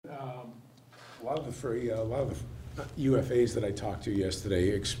A lot of the UFAs that I talked to yesterday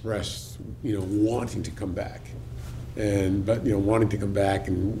expressed, wanting to come back, but wanting to come back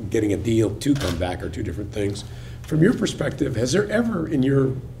and getting a deal to come back are two different things. From your perspective, has there ever in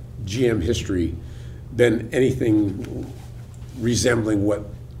your GM history been anything resembling what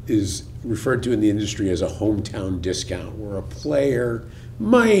is referred to in the industry as a hometown discount, where a player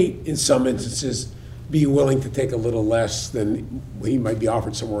might, in some instances, be willing to take a little less than he might be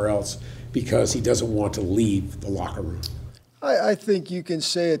offered somewhere else because he doesn't want to leave the locker room? I think you can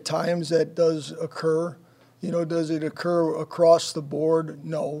say at times that does occur. Does it occur across the board?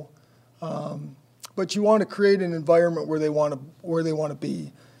 No. But you want to create an environment where they want to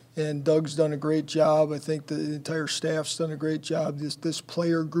be. And Doug's done a great job. I think the entire staff's done a great job. This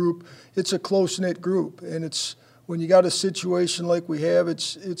player group, it's a close-knit group, and it's when you got a situation like we have,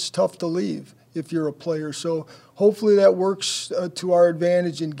 it's tough to leave if you're a player. So hopefully that works to our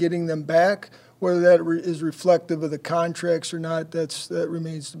advantage in getting them back. Whether that is reflective of the contracts or not, that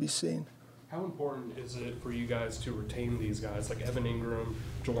remains to be seen. How important is it for you guys to retain these guys like Evan Ingram,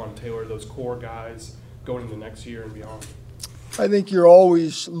 Jawan Taylor, those core guys going into next year and beyond? I think you're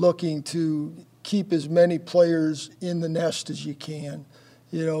always looking to keep as many players in the nest as you can.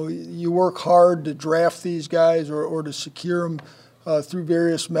 You work hard to draft these guys or to secure them through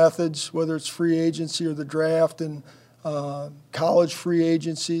various methods, whether it's free agency or the draft and college free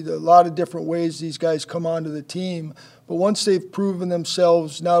agency. There are a lot of different ways these guys come onto the team. But once they've proven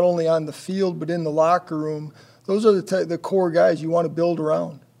themselves not only on the field but in the locker room, those are the core guys you want to build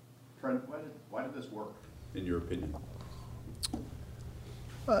around. Trent, why did this work, in your opinion?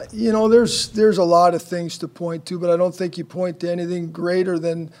 There's a lot of things to point to, but I don't think you point to anything greater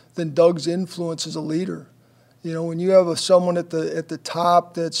than Doug's influence as a leader. When you have someone at the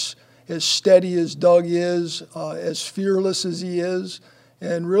top that's as steady as Doug is, as fearless as he is,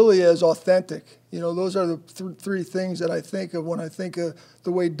 and really as authentic. Those are the three things that I think of when I think of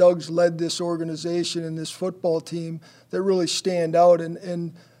the way Doug's led this organization and this football team that really stand out,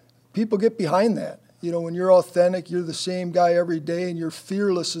 and people get behind that. When you're authentic, you're the same guy every day, and you're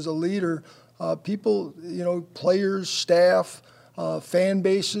fearless as a leader. People, players, staff, fan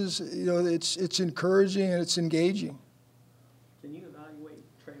bases, it's encouraging and it's engaging. Can you evaluate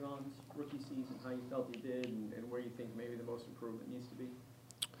Trayvon's rookie season, how you felt he did, and where you think maybe the most improvement needs to be?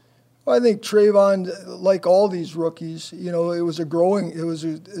 Well, I think Trayvon, like all these rookies, it was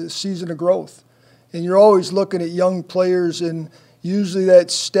a season of growth, and you're always looking at young players and. Usually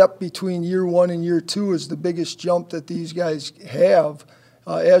that step between year one and year two is the biggest jump that these guys have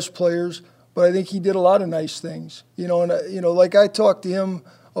as players. But I think he did a lot of nice things. Like I talked to him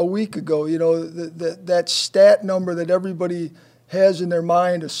a week ago, that stat number that everybody has in their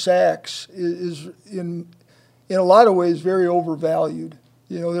mind of sacks is in a lot of ways very overvalued.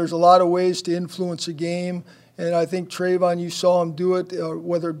 There's a lot of ways to influence a game. And I think Trayvon, you saw him do it,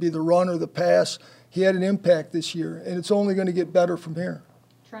 whether it be the run or the pass. He had an impact this year, and it's only going to get better from here.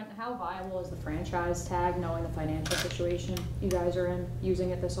 Trent, how viable is the franchise tag, knowing the financial situation you guys are in, using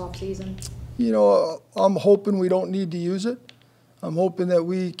it this offseason? I'm hoping we don't need to use it. I'm hoping that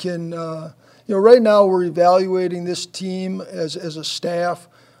we can, right now we're evaluating this team as a staff.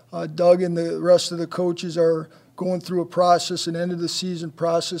 Doug and the rest of the coaches are going through a process, an end-of-the-season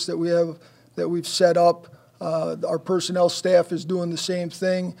process that we've set up. Our personnel staff is doing the same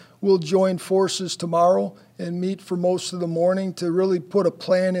thing. We'll join forces tomorrow and meet for most of the morning to really put a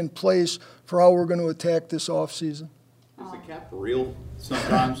plan in place for how we're going to attack this offseason. Is the cap real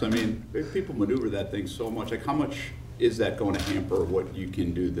sometimes? I mean, people maneuver that thing so much. Like, how much is that going to hamper what you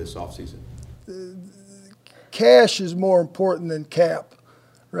can do this offseason? Cash is more important than cap,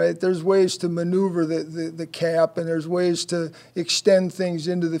 right? There's ways to maneuver the cap, and there's ways to extend things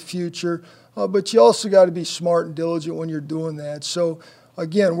into the future. But you also got to be smart and diligent when you're doing that. So,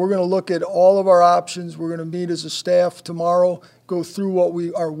 again, we're going to look at all of our options. We're going to meet as a staff tomorrow, go through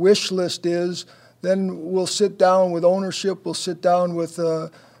what our wish list is. Then we'll sit down with ownership. We'll sit down with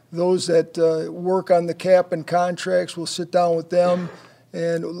those that work on the cap and contracts. We'll sit down with them,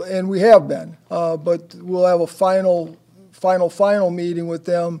 and we have been. But we'll have a final meeting with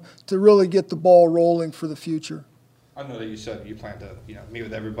them to really get the ball rolling for the future. I know that you said you plan to meet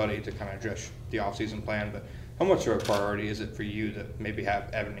with everybody to kind of address the offseason plan, but how much of a priority is it for you to maybe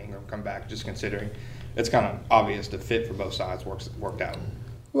have Evan Ingram come back, just considering it's kind of obvious the fit for both sides worked out?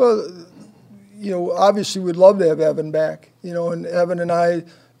 Well, obviously we'd love to have Evan back, and Evan and I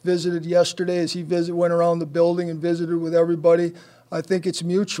visited yesterday as he went around the building and visited with everybody. I think it's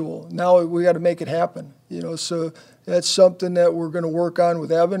mutual. Now we got to make it happen, so that's something that we're going to work on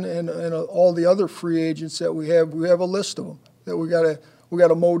with Evan and all the other free agents that we have. We have a list of them that we got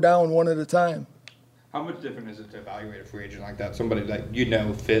to mow down one at a time. How much different is it to evaluate a free agent like that? Somebody that you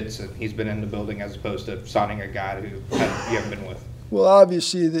know fits and he's been in the building as opposed to signing a guy who you haven't been with? Well,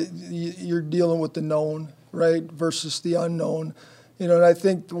 obviously, you're dealing with the known, right, versus the unknown. You know, and I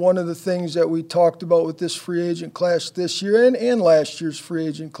think one of the things that we talked about with this free agent class this year and last year's free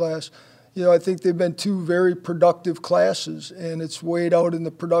agent class, you know, I think they've been two very productive classes, and it's weighed out in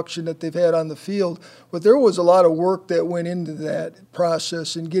the production that they've had on the field. But there was a lot of work that went into that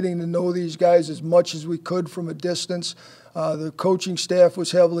process and getting to know these guys as much as we could from a distance. The coaching staff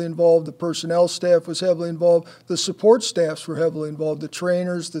was heavily involved. The personnel staff was heavily involved. The support staffs were heavily involved. The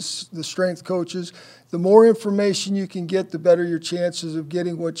trainers, the strength coaches. The more information you can get, the better your chances of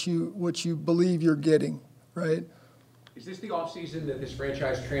getting what you believe you're getting, right? Is this the offseason that this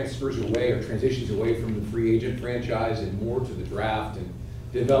franchise transfers away or transitions away from the free agent franchise and more to the draft and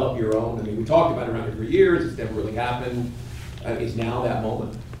develop your own? I mean, we talked about it around here for years. It's never really happened. Is now that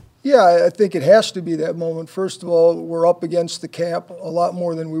moment? Yeah, I think it has to be that moment. First of all, we're up against the cap a lot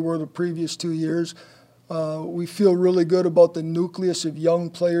more than we were the previous 2 years. We feel really good about the nucleus of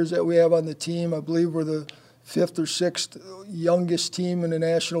young players that we have on the team. I believe we're the 5th or 6th youngest team in the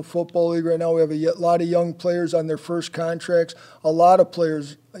National Football League right now. We have a lot of young players on their first contracts, a lot of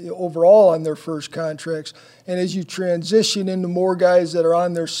players overall on their first contracts. And as you transition into more guys that are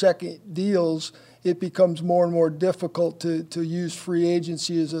on their second deals, it becomes more and more difficult to use free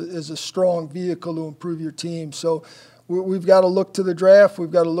agency as a strong vehicle to improve your team. So we've got to look to the draft.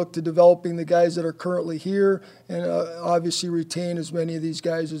 We've got to look to developing the guys that are currently here and obviously retain as many of these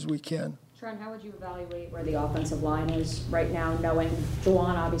guys as we can. Trent, how would you evaluate where the offensive line is right now, knowing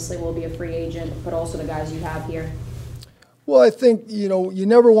Juwan obviously will be a free agent, but also the guys you have here? Well, I think, you know, you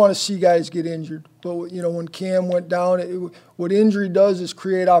never want to see guys get injured. But, you know, when Cam went down, what injury does is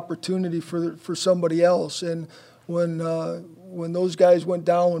create opportunity for somebody else. And when those guys went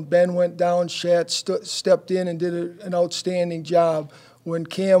down, when Ben went down, Shat stepped in and did an outstanding job. When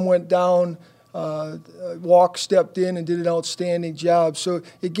Cam went down, Walk stepped in and did an outstanding job. So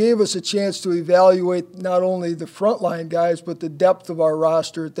it gave us a chance to evaluate not only the frontline guys, but the depth of our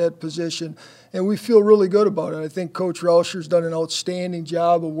roster at that position. And we feel really good about it. I think Coach Rauscher's done an outstanding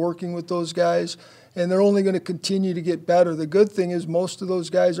job of working with those guys, and they're only going to continue to get better. The good thing is most of those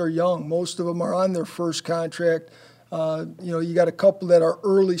guys are young. Most of them are on their first contract. You know, you got a couple that are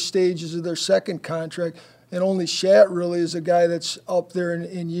early stages of their second contract, and only Shat really is a guy that's up there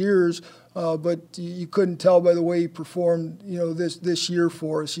in years. But you couldn't tell by the way he performed, you know, this year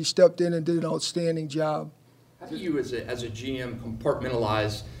for us. He stepped in and did an outstanding job. How do you, as a GM,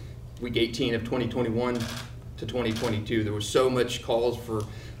 compartmentalize Week 18 of 2021 to 2022? There was so much calls for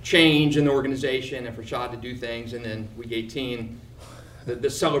change in the organization and for Shad to do things, and then Week 18, the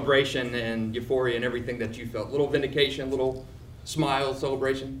celebration and euphoria and everything that you felt. Little vindication, little smile,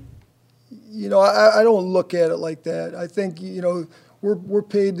 celebration? You know, I don't look at it like that. I think, you know, we're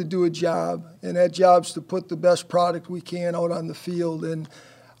paid to do a job, and that job's to put the best product we can out on the field. And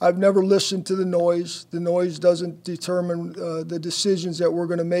I've never listened to the noise. The noise doesn't determine the decisions that we're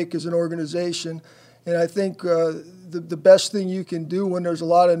going to make as an organization. And I think the best thing you can do when there's a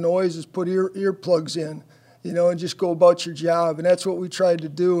lot of noise is put earplugs in, you know, and just go about your job. And that's what we tried to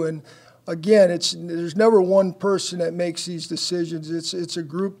do. And again, there's never one person that makes these decisions. It's a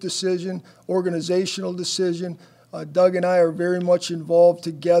group decision, organizational decision. Doug and I are very much involved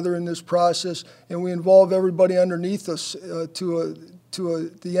together in this process, and we involve everybody underneath us to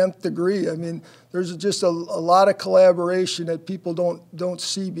the nth degree. I mean, there's just a lot of collaboration that people don't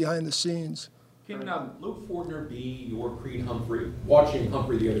see behind the scenes. Can Luke Fortner be your Creed Humphrey? Watching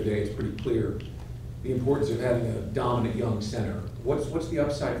Humphrey the other day, it's pretty clear the importance of having a dominant young center. What's the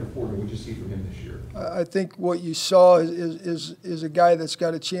upside for Fortner? What did you see from him this year? I think what you saw is a guy that's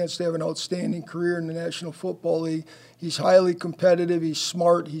got a chance to have an outstanding career in the National Football League. He's highly competitive. He's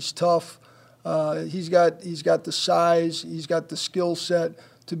smart. He's tough. He's got the size. He's got the skill set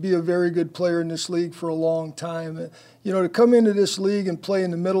to be a very good player in this league for a long time. You know, to come into this league and play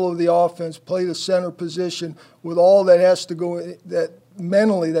in the middle of the offense, play the center position with all that has to go that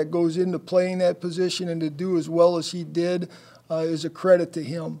mentally that goes into playing that position, and to do as well as he did is a credit to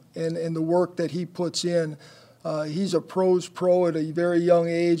him and the work that he puts in. He's a pro's pro at a very young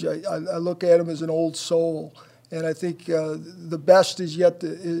age. I look at him as an old soul, and I think the best is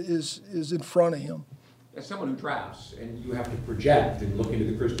is in front of him. As someone who drafts and you have to project and look into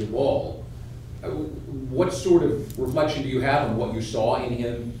the crystal ball, what sort of reflection do you have on what you saw in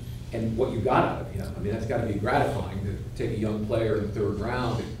him and what you got out of him? I mean, that's got to be gratifying to take a young player in the third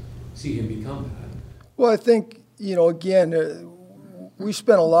round and see him become that. Well, I think, you know, again, we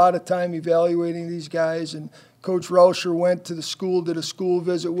spent a lot of time evaluating these guys, and Coach Rauscher went to the school, did a school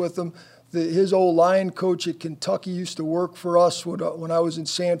visit with him. His old line coach at Kentucky used to work for us when I was in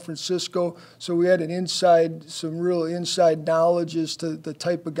San Francisco, so we had some real inside knowledge as to the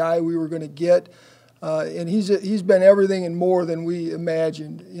type of guy we were going to get. And he's been everything and more than we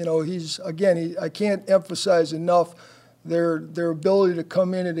imagined. You know, I can't emphasize enough their ability to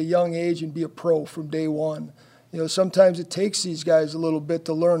come in at a young age and be a pro from day one. You know, sometimes it takes these guys a little bit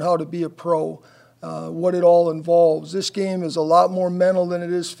to learn how to be a pro, what it all involves. This game is a lot more mental than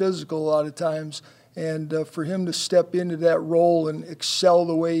it is physical a lot of times, and for him to step into that role and excel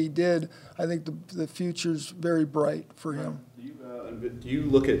the way he did, I think the future's very bright for him. Do you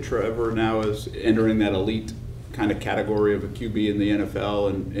look at Trevor now as entering that elite kind of category of a QB in the NFL?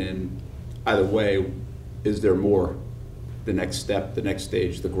 And either way, is there more? The next step, the next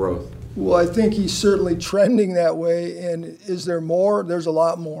stage, the growth? Well, I think he's certainly trending that way. And is there more? There's a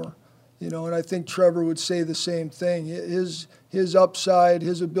lot more. You know, and I think Trevor would say the same thing. His upside,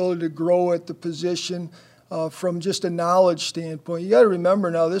 his ability to grow at the position from just a knowledge standpoint. You got to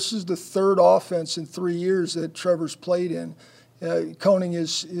remember now, this is the third offense in 3 years that Trevor's played in. Counting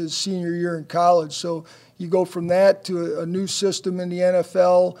his senior year in college. So you go from that to a new system in the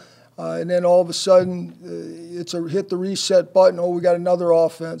NFL, and then all of a sudden it's a hit the reset button, oh, we got another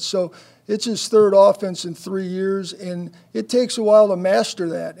offense. So it's his third offense in 3 years, and it takes a while to master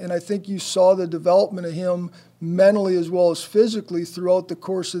that. And I think you saw the development of him mentally as well as physically throughout the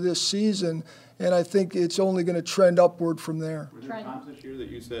course of this season, and I think it's only going to trend upward from there. Were there times this year that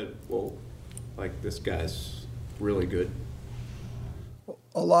you said, whoa, like this guy's really good?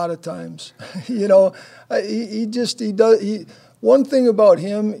 A lot of times. You know, one thing about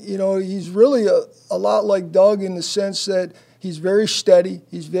him, you know, he's really a lot like Doug in the sense that he's very steady,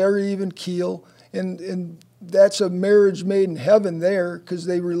 he's very even keel, and that's a marriage made in heaven there because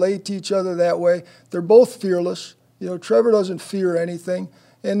they relate to each other that way. They're both fearless. You know, Trevor doesn't fear anything,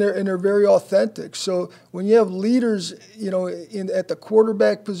 and they're very authentic. So when you have leaders, you know, at the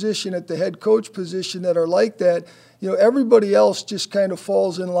quarterback position, at the head coach position that are like that, you know, everybody else just kind of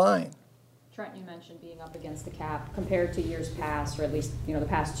falls in line. Trent, you mentioned being up against the cap compared to years past, or at least, you know, the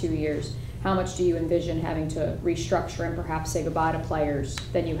past 2 years. How much do you envision having to restructure and perhaps say goodbye to players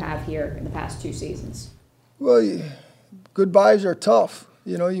than you have here in the past 2 seasons? Well, goodbyes are tough.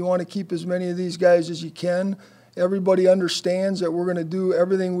 You know, you want to keep as many of these guys as you can. Everybody understands that we're going to do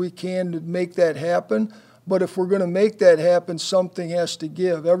everything we can to make that happen. But if we're going to make that happen, something has to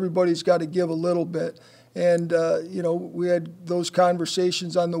give. Everybody's got to give a little bit. And, you know, we had those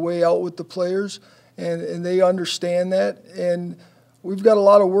conversations on the way out with the players, and they understand that. And we've got a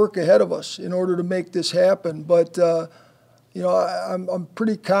lot of work ahead of us in order to make this happen. But, you know, I'm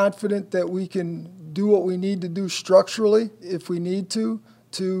pretty confident that we can do what we need to do structurally, if we need to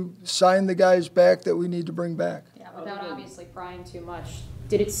sign the guys back that we need to bring back. Yeah, without obviously prying too much,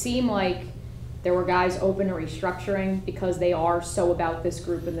 did it seem like there were guys open to restructuring because they are so about this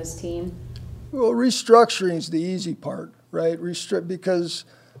group and this team? Well, restructuring is the easy part, right? Because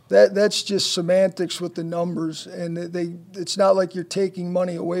that's just semantics with the numbers, and it's not like you're taking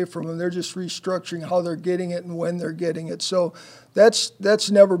money away from them. They're just restructuring how they're getting it and when they're getting it. So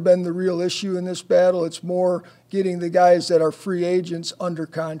that's never been the real issue in this battle. It's more getting the guys that are free agents under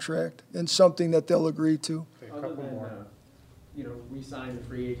contract and something that they'll agree to. Other than, you know, re-signing the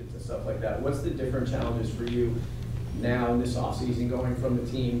free agents and stuff like that, what's the different challenges for you now in this offseason, going from the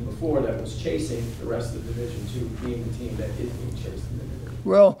team before that was chasing the rest of the division to being the team that is being chased in the division?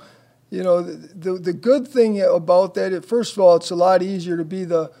 Well, you know, the good thing about that, first of all, it's a lot easier to be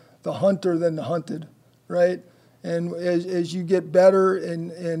the hunter than the hunted, right? And as you get better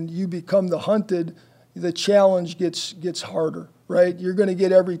and you become the hunted, the challenge gets harder, right? You're going to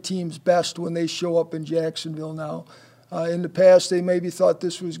get every team's best when they show up in Jacksonville now. In the past, they maybe thought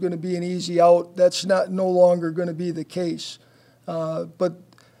this was going to be an easy out. That's no longer going to be the case. But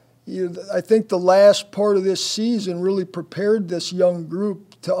you know, I think the last part of this season really prepared this young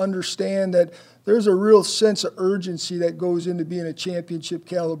group to understand that there's a real sense of urgency that goes into being a championship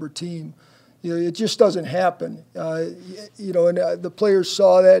caliber team. You know, it just doesn't happen. You know, and the players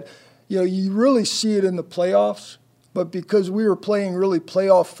saw that. You know, you really see it in the playoffs. But because we were playing really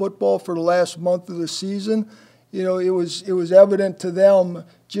playoff football for the last month of the season, you know, it was evident to them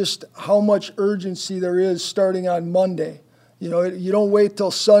just how much urgency there is starting on Monday. You know, you don't wait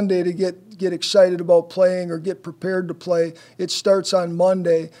till Sunday to get excited about playing or get prepared to play. It starts on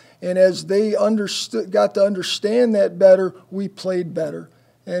Monday. And as they got to understand that better, we played better.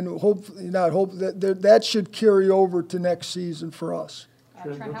 And that should carry over to next season for us.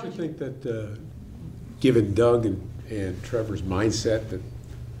 Trent, don't you think that given Doug and Trevor's mindset that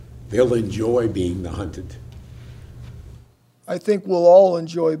they'll enjoy being the hunted? I think we'll all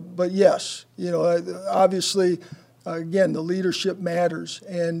enjoy. But yes, obviously, again, the leadership matters.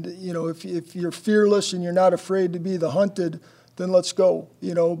 And, if you're fearless and you're not afraid to be the hunted, then let's go,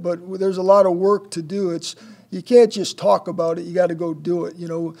 But there's a lot of work to do. You can't just talk about it. You got to go do it.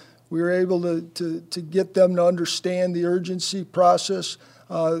 We were able to get them to understand the urgency process,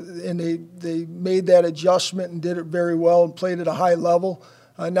 and they made that adjustment and did it very well and played at a high level.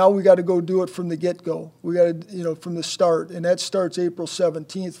 Now we got to go do it from the get-go. We got to, from the start, and that starts April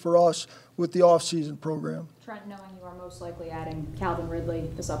 17th for us with the off-season program. Trent, knowing you are most likely adding Calvin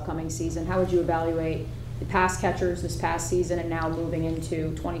Ridley this upcoming season, how would you evaluate the pass catchers this past season and now moving into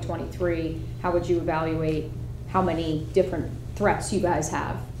 2023? How would you evaluate how many different threats you guys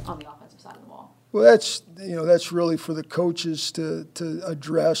have on the offensive side of the ball? Well, that's really for the coaches to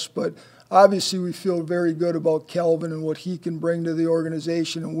address, but obviously we feel very good about Calvin and what he can bring to the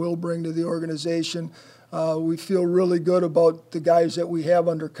organization and will bring to the organization. We feel really good about the guys that we have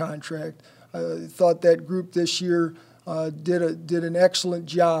under contract. I thought that group this year did an excellent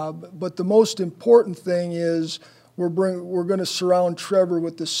job, but the most important thing is we're going to surround Trevor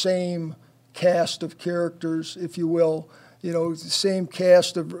with the same cast of characters, if you will, the same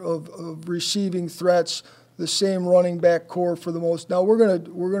cast of receiving threats, the same running back core for the most. Now we're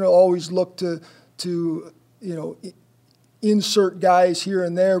gonna always look to insert guys here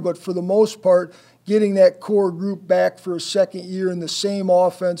and there, but for the most part, getting that core group back for a second year in the same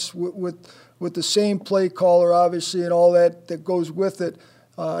offense with the same play caller, obviously, and all that goes with it,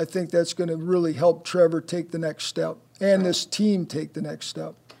 I think that's going to really help Trevor take the next step and this team take the next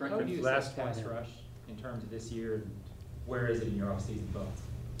step. How do you assess pass rush in terms of this year, and where is it in your offseason thoughts?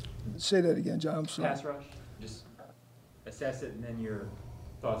 Say that again, John. I'm sorry. Pass rush, just assess it, and then your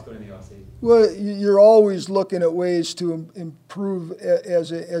thoughts going into the offseason. Well, you're always looking at ways to improve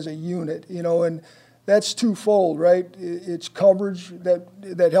as a unit, and that's twofold, right? It's coverage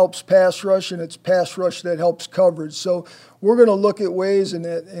that helps pass rush, and it's pass rush that helps coverage. So we're going to look at ways,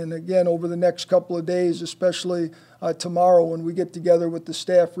 and again, over the next couple of days, especially tomorrow when we get together with the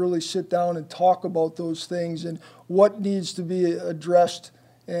staff, really sit down and talk about those things and what needs to be addressed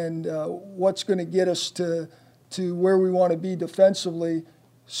and what's going to get us to where we want to be defensively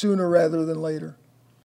sooner rather than later.